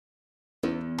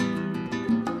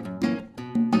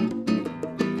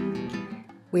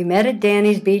We met at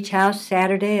Danny's beach house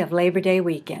Saturday of Labor Day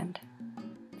weekend.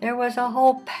 There was a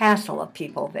whole passel of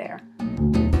people there.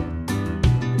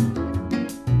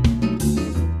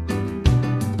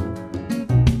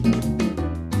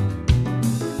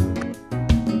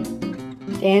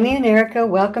 Danny and Erica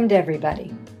welcomed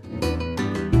everybody.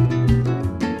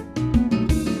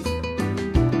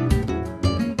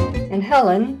 And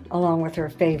Helen, along with her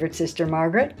favorite sister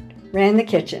Margaret, ran the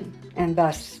kitchen, and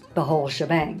thus the whole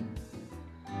shebang.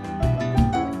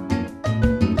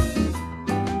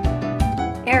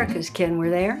 Erica's kin were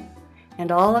there, and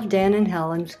all of Dan and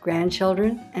Helen's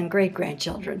grandchildren and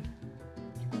great-grandchildren.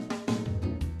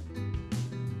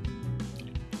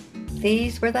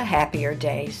 These were the happier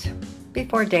days,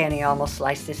 before Danny almost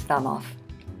sliced his thumb off.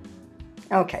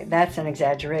 Okay, that's an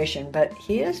exaggeration, but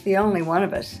he is the only one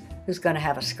of us who's going to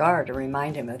have a scar to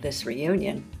remind him of this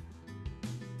reunion.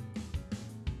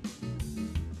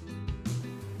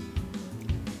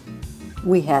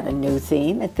 We had a new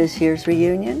theme at this year's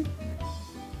reunion.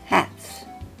 Hats.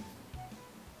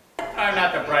 I'm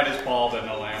not the brightest bulb in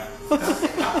the lamp.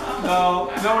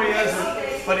 No, he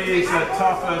isn't. But he's the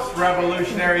toughest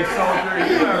revolutionary soldier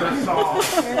you ever saw.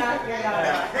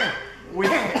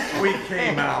 We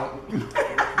came out.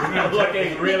 We're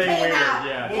looking really weird,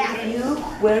 yeah. If you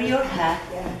wear your hat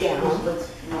down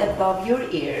above your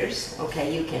ears,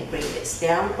 okay, you can bring this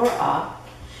down or up.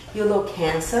 You look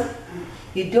handsome.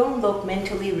 You don't look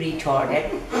mentally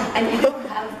retarded, and you don't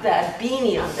have that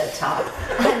beanie on the top,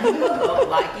 and you look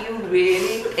like you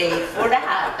really paid for the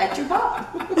hat that you bought.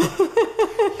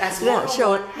 That's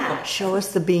one hat. Show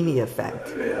us the beanie effect.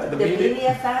 The beanie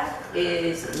effect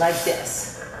is like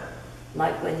this,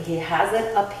 like when he has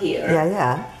it up here,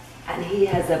 and he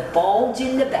has a bulge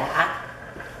in the back.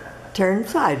 Turn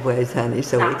sideways, honey,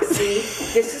 so Now, see,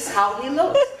 this is how he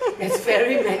looks. It's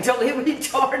very mentally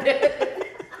retarded.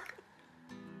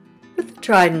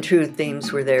 Tried and true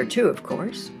themes were there too, of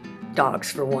course.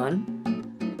 Dogs for one.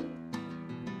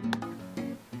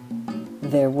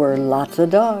 There were lots of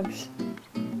dogs.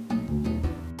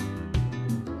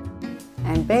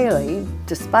 And Bailey,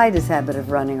 despite his habit of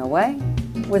running away,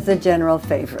 was the general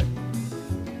favorite.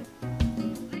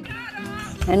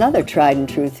 Another tried and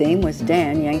true theme was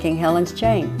Dan yanking Helen's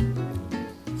chain,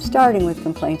 starting with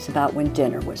complaints about when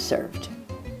dinner was served.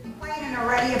 Complaining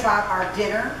already about our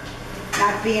dinner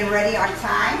not being ready on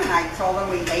time, and I told them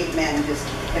we hate men. Just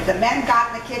if the men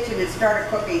got in the kitchen and started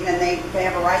cooking, then they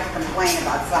have a right to complain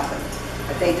about something,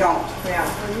 but they don't. Yeah.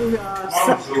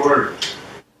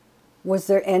 Was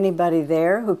there anybody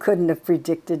there who couldn't have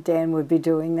predicted Dan would be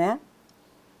doing that?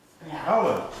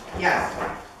 Helen. Yes.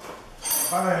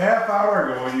 About a half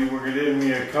hour ago, you were getting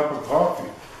me a cup of coffee.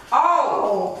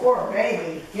 Oh, poor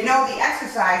baby. You know, the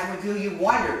exercise would do you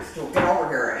wonders to get over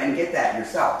here and get that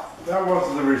yourself. That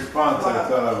wasn't the response I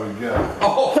thought I would get.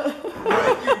 Oh,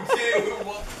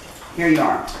 here you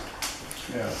are.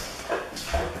 Yes.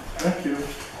 Thank you.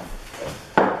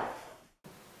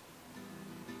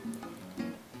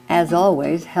 As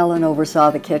always, Helen oversaw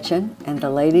the kitchen, and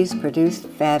the ladies produced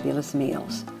fabulous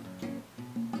meals.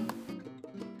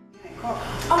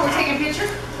 Oh, we're taking a picture?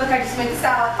 Look, I just made the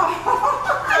salad.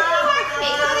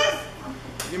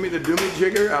 Give me the Dooma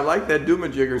Jigger. I like that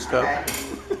Dooma Jigger stuff.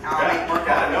 Okay. We're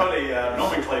gonna know the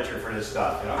nomenclature for this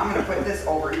stuff, you know? I'm going to put this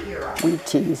over here. We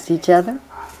teased each other.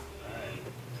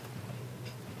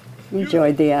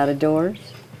 Enjoyed the outdoors.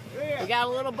 We got a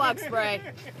little bug spray.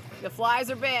 The flies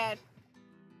are bad.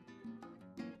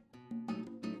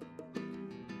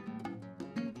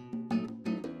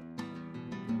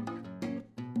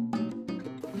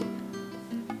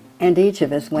 And each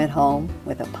of us went home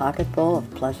with a pocket full of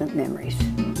pleasant memories.